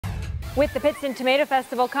With the Pittston Tomato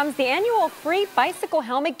Festival comes the annual free bicycle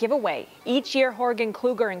helmet giveaway. Each year, Horgan,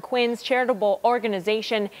 Kluger and Quinn's charitable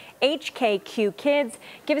organization HKQ Kids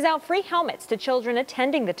gives out free helmets to children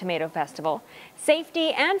attending the Tomato Festival.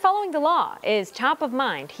 Safety and following the law is top of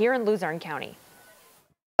mind here in Luzerne County.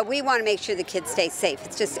 We want to make sure the kids stay safe.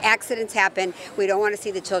 It's just accidents happen. We don't want to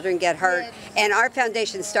see the children get hurt. And our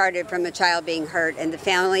foundation started from a child being hurt, and the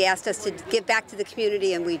family asked us to give back to the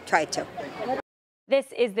community, and we tried to.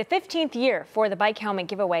 This is the 15th year for the bike helmet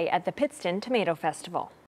giveaway at the Pittston Tomato Festival.